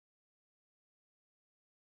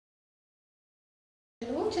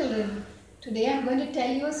Hello children, today I am going to tell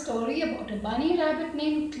you a story about a bunny rabbit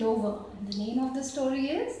named Clover. And the name of the story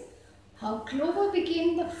is How Clover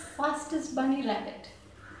Became the Fastest Bunny Rabbit.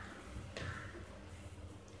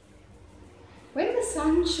 When the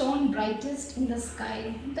sun shone brightest in the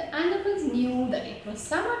sky, the animals knew that it was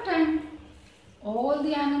summertime. All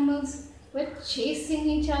the animals were chasing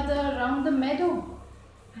each other around the meadow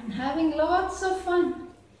and having lots of fun.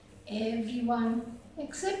 Everyone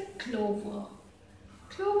except Clover.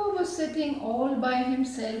 Clover was sitting all by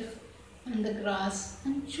himself on the grass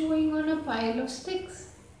and chewing on a pile of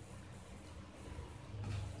sticks.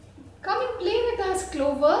 "Come and play with us,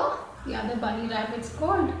 Clover," the other bunny rabbits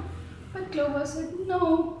called. But Clover said,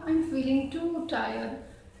 "No, I'm feeling too tired.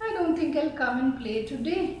 I don't think I'll come and play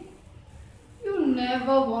today." "You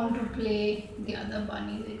never want to play," the other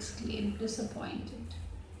bunnies exclaimed, disappointed.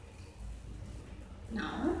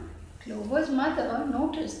 Now, Clover's mother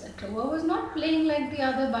noticed that Clover was not playing like the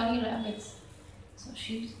other bunny rabbits. So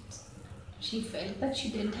she felt that she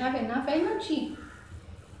didn't have enough energy.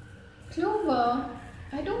 "Clover,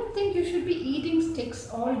 I don't think you should be eating sticks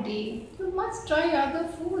all day. You must try other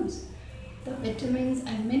foods. The vitamins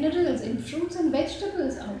and minerals in fruits and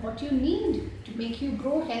vegetables are what you need to make you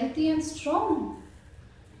grow healthy and strong."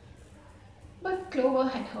 But Clover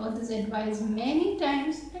had heard this advice many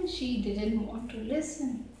times and she didn't want to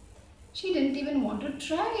listen. She didn't even want to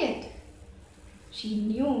try it. She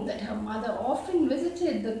knew that her mother often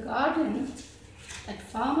visited the garden that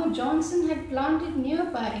Farmer Johnson had planted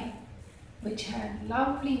nearby, which had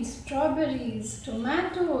lovely strawberries,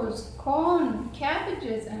 tomatoes, corn,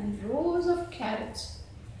 cabbages, and rows of carrots.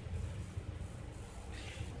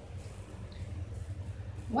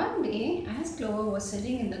 One day, as Clover was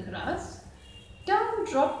sitting in the grass, down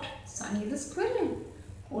dropped Sunny the squirrel,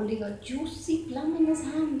 holding a juicy plum in his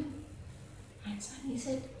hand. And Sunny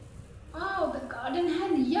said, "Wow, the garden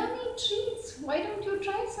has yummy treats. Why don't you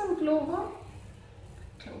try some, Clover?"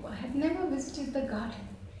 Clover had never visited the garden.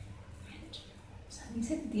 And Sunny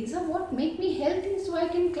said, "These are what make me healthy so I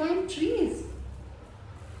can climb trees."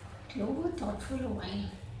 Clover thought for a while.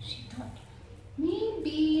 She thought,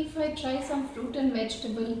 maybe if I try some fruit and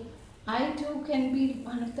vegetable, I too can be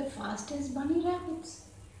one of the fastest bunny rabbits.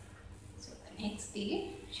 So the next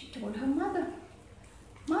day, she told her mother,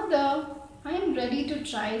 "Mother, I am ready to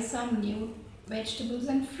try some new vegetables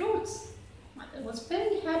and fruits." Mother was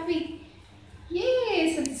very happy.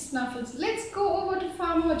 "Yay," said Snuffles, "let's go over to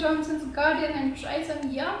Farmer Johnson's garden and try some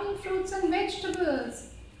yummy fruits and vegetables."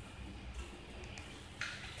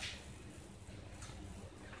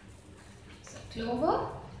 So Clover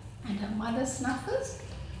and her mother Snuffles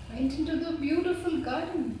went into the beautiful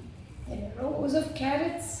garden. There were rows of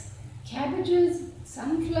carrots, cabbages,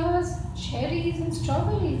 sunflowers, cherries and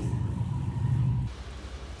strawberries.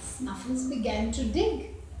 Snuffles began to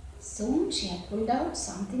dig. Soon she had pulled out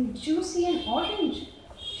something juicy and orange.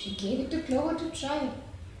 She gave it to Clover to try.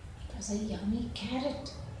 It was a yummy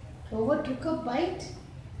carrot. Clover took a bite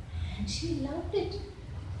and she loved it.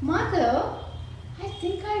 "Mother, I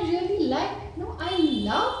think I really I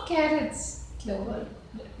love carrots," Clover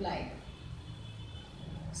replied.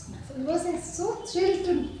 Snuffles was so thrilled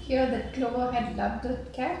to hear that Clover had loved the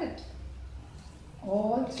carrot.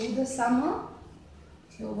 All through the summer,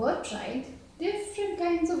 Clover tried different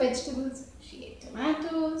kinds of vegetables. She ate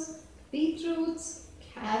tomatoes, beetroots,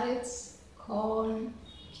 carrots, corn,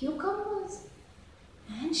 cucumbers,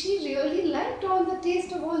 and she really liked all the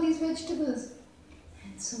taste of all these vegetables.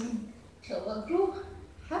 And soon Clover grew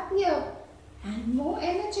happier and more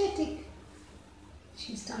energetic.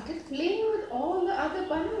 She started playing with all the other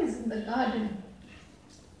bunnies in the garden.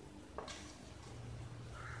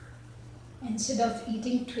 Instead of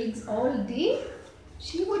eating twigs all day,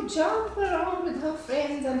 she would jump around with her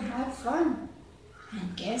friends and have fun.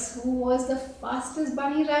 And guess who was the fastest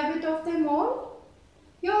bunny rabbit of them all?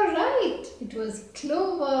 You're right, it was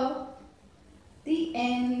Clover. The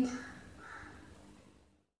end.